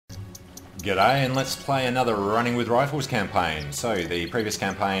G'day, and let's play another Running with Rifles campaign. So, the previous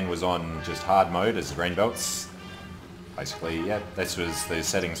campaign was on just hard mode as the green belts. Basically, yeah, this was the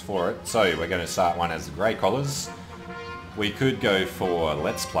settings for it. So, we're going to start one as the grey collars. We could go for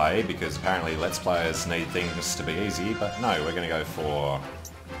Let's Play, because apparently Let's Players need things to be easy, but no, we're going to go for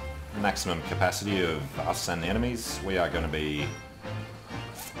maximum capacity of us and the enemies. We are going to be...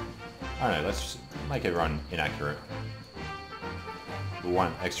 I don't know, let's make everyone inaccurate. We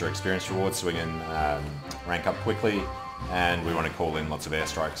want extra experience rewards so we can rank up quickly, and we want to call in lots of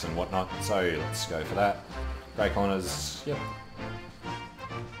airstrikes and whatnot, so let's go for that. Grey Coloners, yep.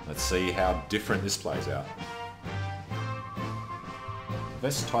 Let's see how different this plays out.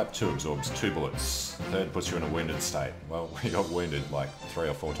 Vest Type 2 absorbs 2 bullets. Third puts you in a wounded state. Well, we got wounded like 3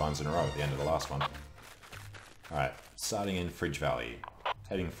 or 4 times in a row at the end of the last one. Alright, starting in Fridge Valley.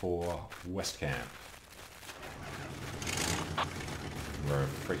 Heading for West Camp. We're a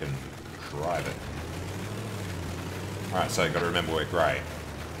freaking private. Alright, so gotta remember we're grey.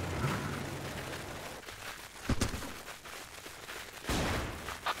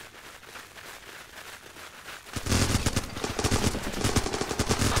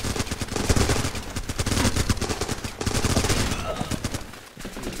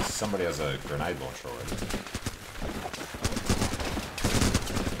 Somebody has a grenade launcher already.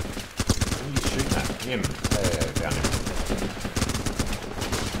 Who are you shooting at? Him. Yeah, found him.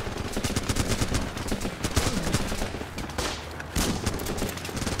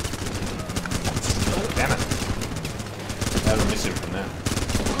 Damn it. How did I miss him from there?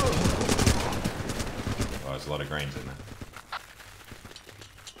 Oh, there's a lot of greens in there.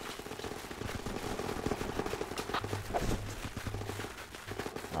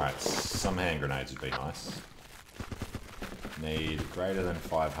 Alright, some hand grenades would be nice. Need greater than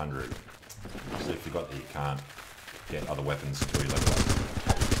 500. So if you got that you can't get other weapons until you level up.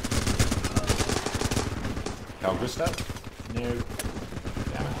 Carl Gustav? No. Damn it.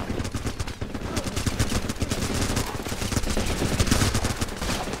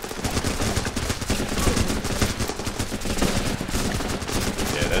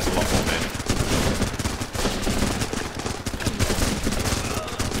 Yeah, there's a lot more men.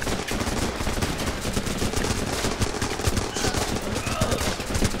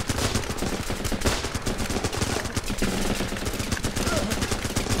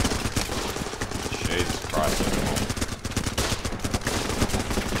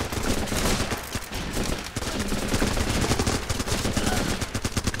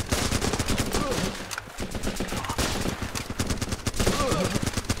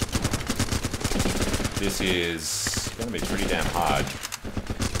 This is going to be pretty damn hard,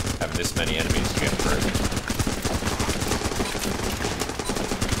 having this many enemies to get through.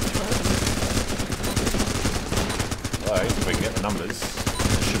 Although, if we can get the numbers,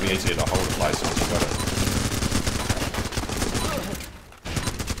 it should be easier to hold a place once you've got it.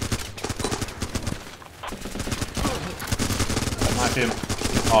 I knifed him.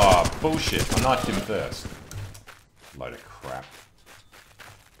 Oh, bullshit. I knifed him first. Load of crap.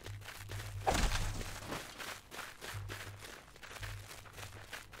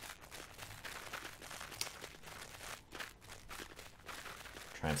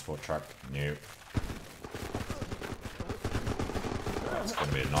 Transport truck, new. Oh, it's going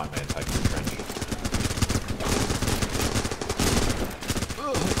to be a nightmare taking the trench.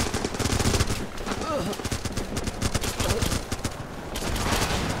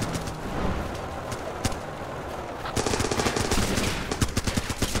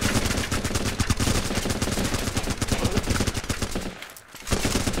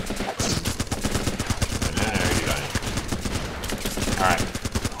 Alright.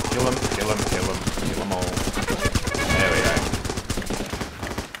 Kill him, kill him, kill him, kill them all. There we go.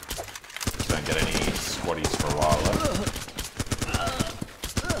 Just don't get any squaddies for a while though.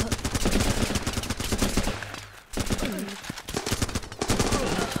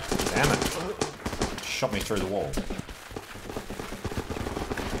 Damn it. Shot me through the wall.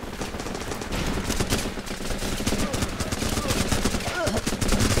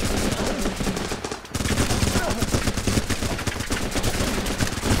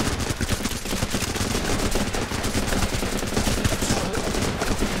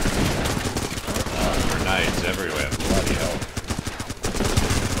 Everywhere, bloody hell.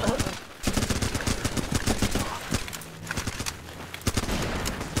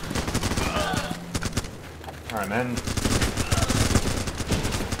 Alright, man.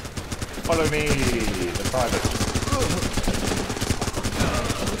 Follow me, the private.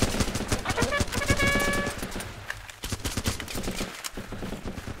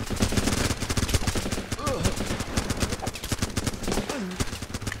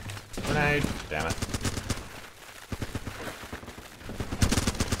 Grenade! Damn it.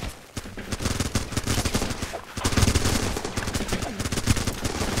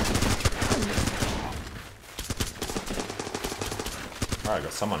 Alright, I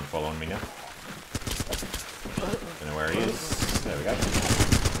got someone following me now. Don't know where he is. There we go.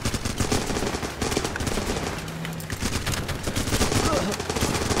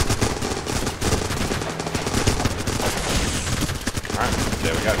 Alright,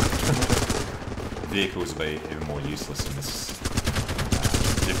 there we go. Vehicles will be even more useless in this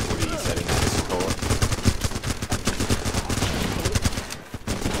difficulty setting, I guess we'll call it.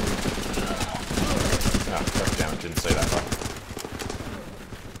 Oh, god damn it, didn't see that right.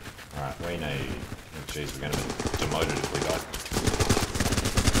 Alright, we need... Oh jeez, we're going to be demoted if we die.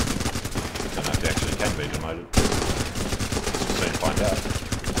 Don't know if we actually can be demoted. We'll soon find out.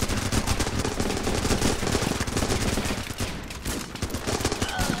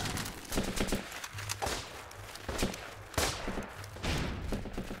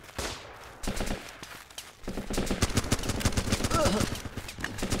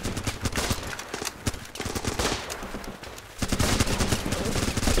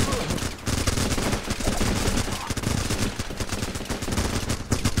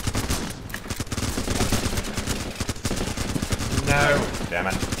 No! Damn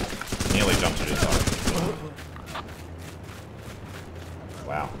it. Nearly jumped it inside.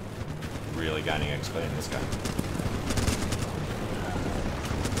 Wow. Really gaining XP in this game.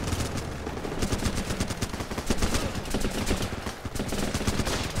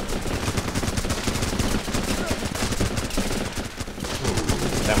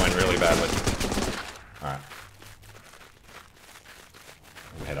 Ooh, that went really badly. Alright.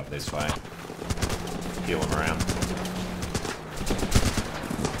 We'll head up this way. Heal him around.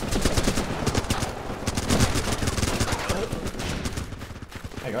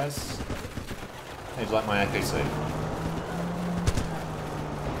 Hey guys, how'd you like my APC?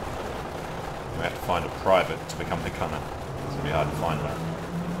 We have to find a private to become the gunner. It's gonna be hard to find one.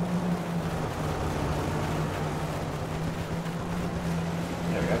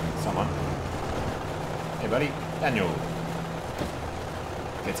 There we go, someone. Hey buddy, Daniel.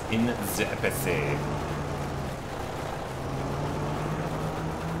 Get in the APC.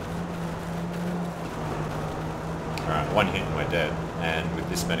 Alright, one hit and we're dead. And with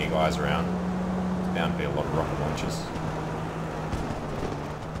this many guys around, there's bound to be a lot of rocket launchers.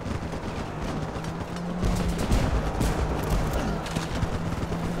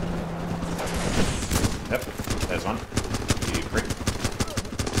 Yep, there's one. You prick.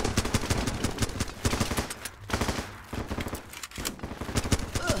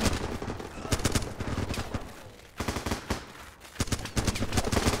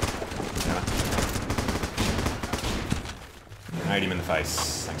 Grenade him in the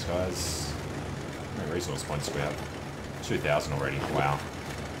face. Thanks, guys. How many resource points do we have? 2,000 already. Wow.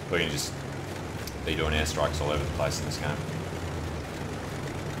 We can just be doing airstrikes all over the place in this game.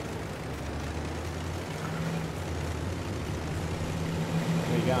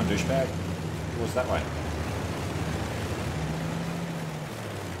 Where you going, douchebag? Towards that way.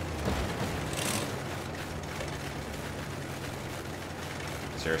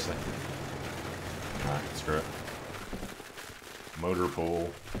 Seriously? Alright, screw it. Motor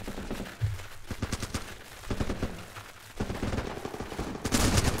pool.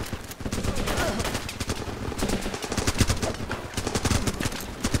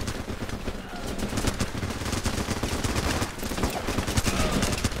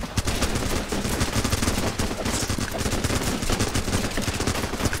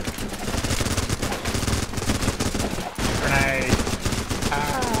 Grenade!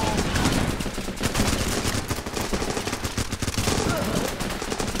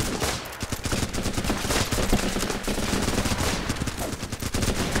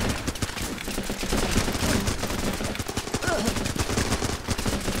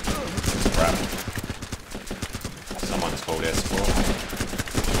 Crap. Someone's called escort.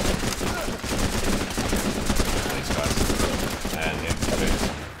 These guys. And him, too.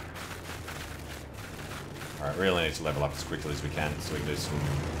 Alright, really need to level up as quickly as we can so we can do some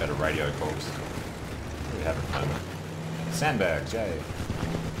better radio calls. What do we have at the moment? Sandbags, yay.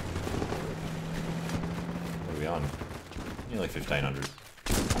 What are we on? Nearly 1,500.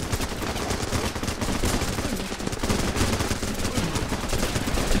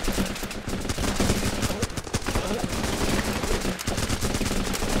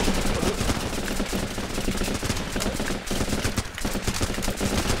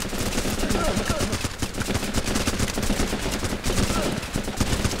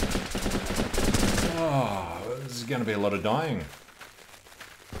 Oh, this is going to be a lot of dying.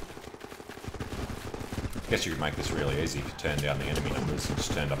 Guess you could make this really easy if you turn down the enemy numbers and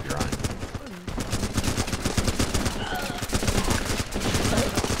just turned up your own.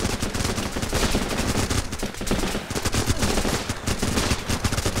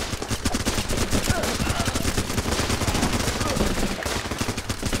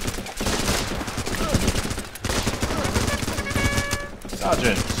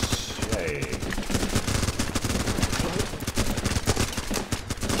 Sergeant! Yay!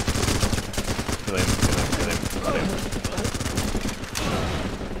 Kill him, kill him, kill him, got him.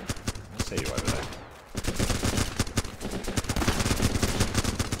 I see you over there.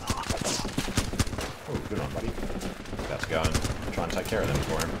 Oh, good one, buddy. About to go and try and take care of them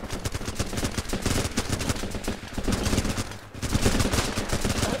for him.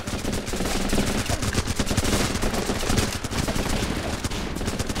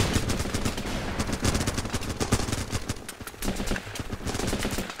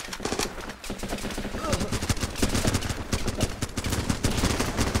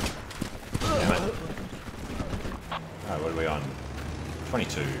 What are we on?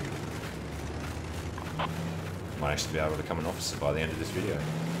 22. Might actually be able to become an officer by the end of this video.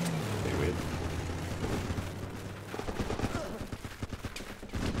 Be weird.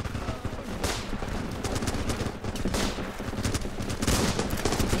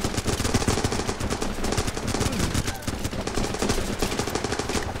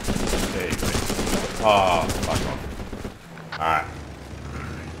 There you go. Oh, fuck off. Alright.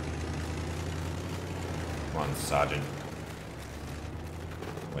 Come on, Sergeant.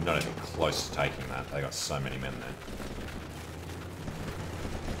 We're not even close to taking that. They got so many men there.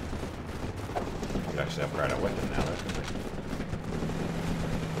 We could actually upgrade our weapon now, though, couldn't we?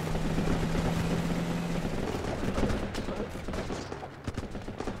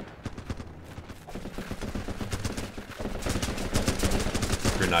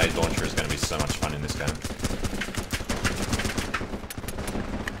 Grenade launcher is going to be so much fun in this game.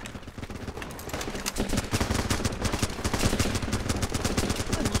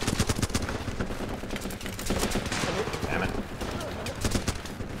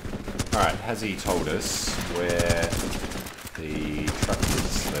 Alright, has he told us where the truck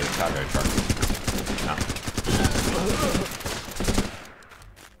is, the cargo truck? No.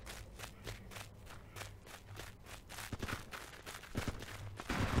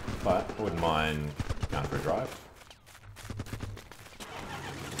 But I wouldn't mind going for a drive.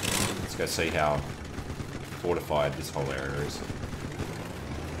 Let's go see how fortified this whole area is.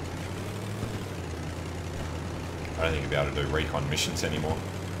 I don't think you'll be able to do recon missions anymore.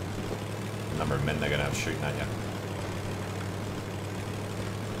 The number of men they're going to have shooting at you.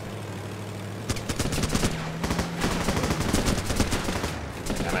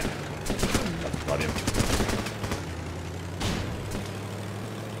 Damn it. Got him.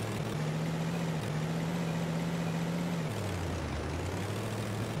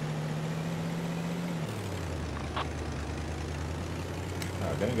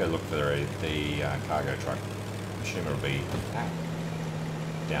 I'm going to go look for the cargo truck. I assume it'll be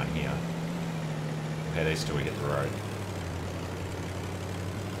down here. Head east till we hit the road.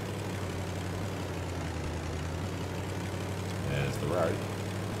 There's the road.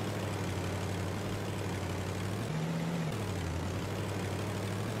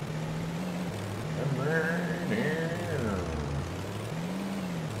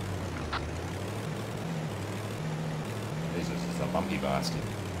 Jesus, it's a bumpy bastard.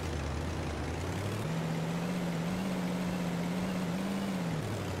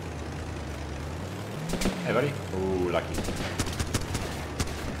 Hey buddy. Ooh, lucky.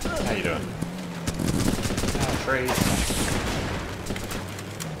 How you doing? Oh, trees.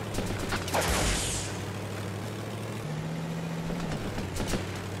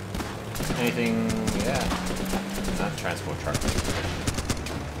 Anything? Yeah. No, transport truck.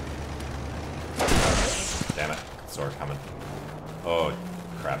 Damn it. Saw it coming. Oh,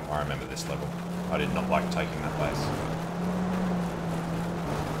 crap. I remember this level. I did not like taking that place.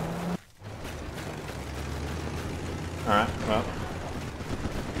 Alright, well,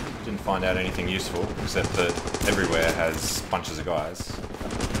 didn't find out anything useful, except that everywhere has bunches of guys.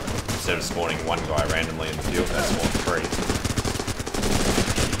 Instead of spawning one guy randomly in the field, they spawn three.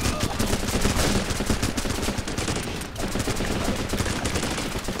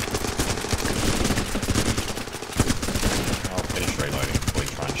 I'll finish reloading before you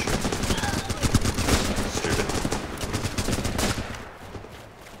try and shoot. Stupid.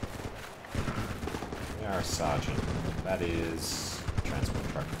 We are a sergeant. That is a transport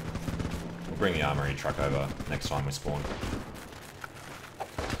truck. We'll bring the armory truck over next time we spawn.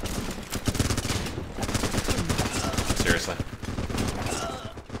 Seriously?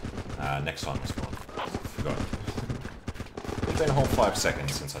 Next time we spawn. forgot. It's been a whole 5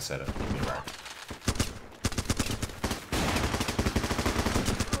 seconds since I said it. Give me a break.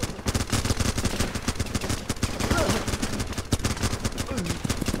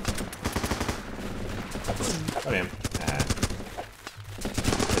 Got him.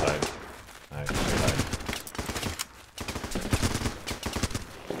 Reload. No, reload.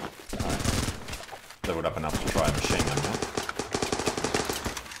 Alright. Leveled up enough to try a machine gun now.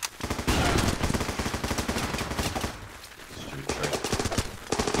 Stupid tree.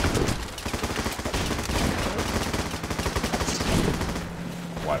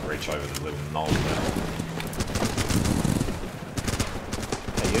 Wide reach over the little knoll there.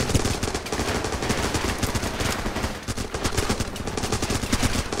 Hey you.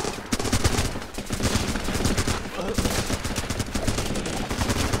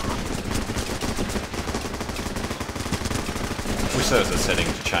 Wish there was a setting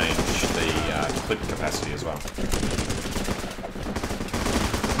to change the clip capacity as well.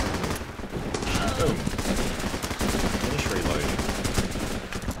 Boom. Finish reloading.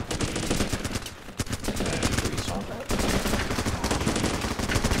 And freeze on.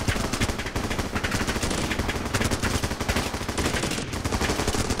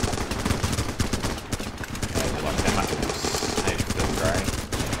 I like them apples. Hey, Phil Gray.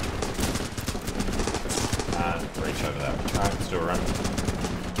 Reach over that. Alright, let's do a run.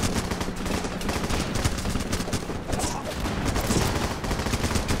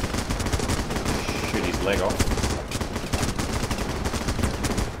 Shoot his leg off.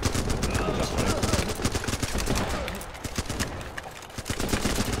 Just wait.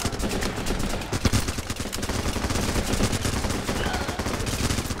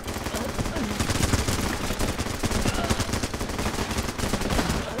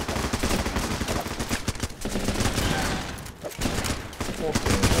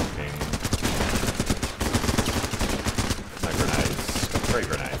 Walking. No grenades. Got 3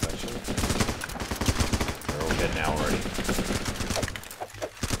 grenades actually. They're all dead now already.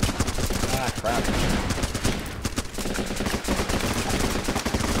 Ah, crap.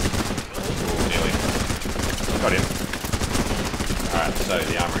 Ooh, nearly. Got him. Alright, so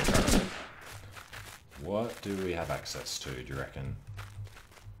the armory truck. What do we have access to, do you reckon?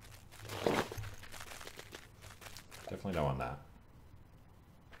 Definitely don't want that.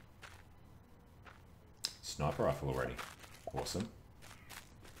 Sniper rifle already. Awesome.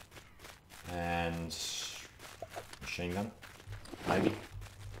 And machine gun, maybe. Right,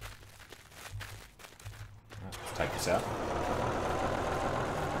 let's take this out.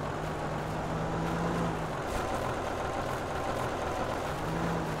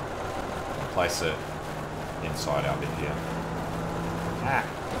 And place it inside our bit here. Ah!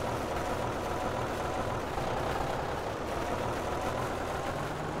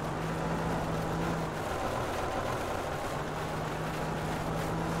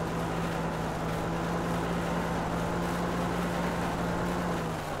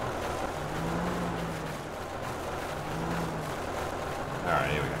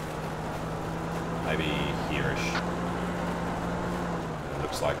 Alright, here we go. Maybe here-ish. It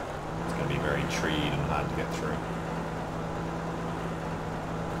looks like it's going to be very treed and hard to get through.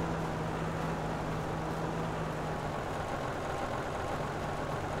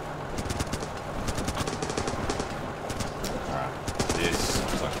 Alright, this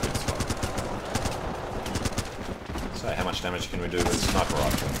looks like a good spot. So how much damage can we do with sniper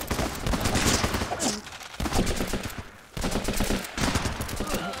rifle?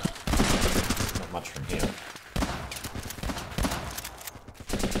 Much from here.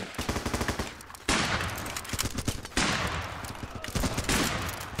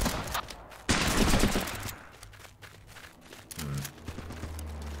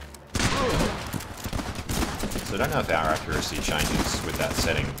 So I don't know if our accuracy changes with that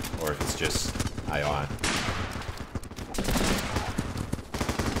setting or if it's just AI.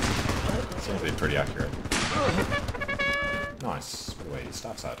 Seems to be pretty accurate. Nice. By the way,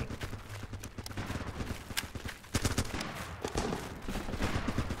 Staff Sergeant.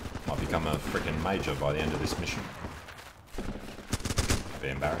 Might become a freaking major by the end of this mission. That'd be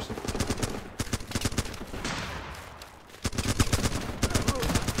embarrassing.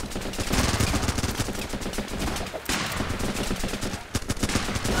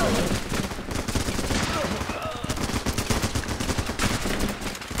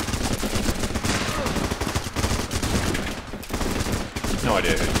 No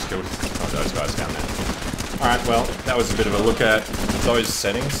idea who just killed those guys down there. Alright, well, that was a bit of a look at those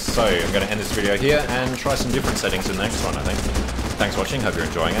settings, so I'm going to end this video here and try some different settings in the next one, I think. Thanks for watching, hope you're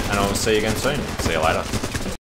enjoying it, and I'll see you again soon. See you later.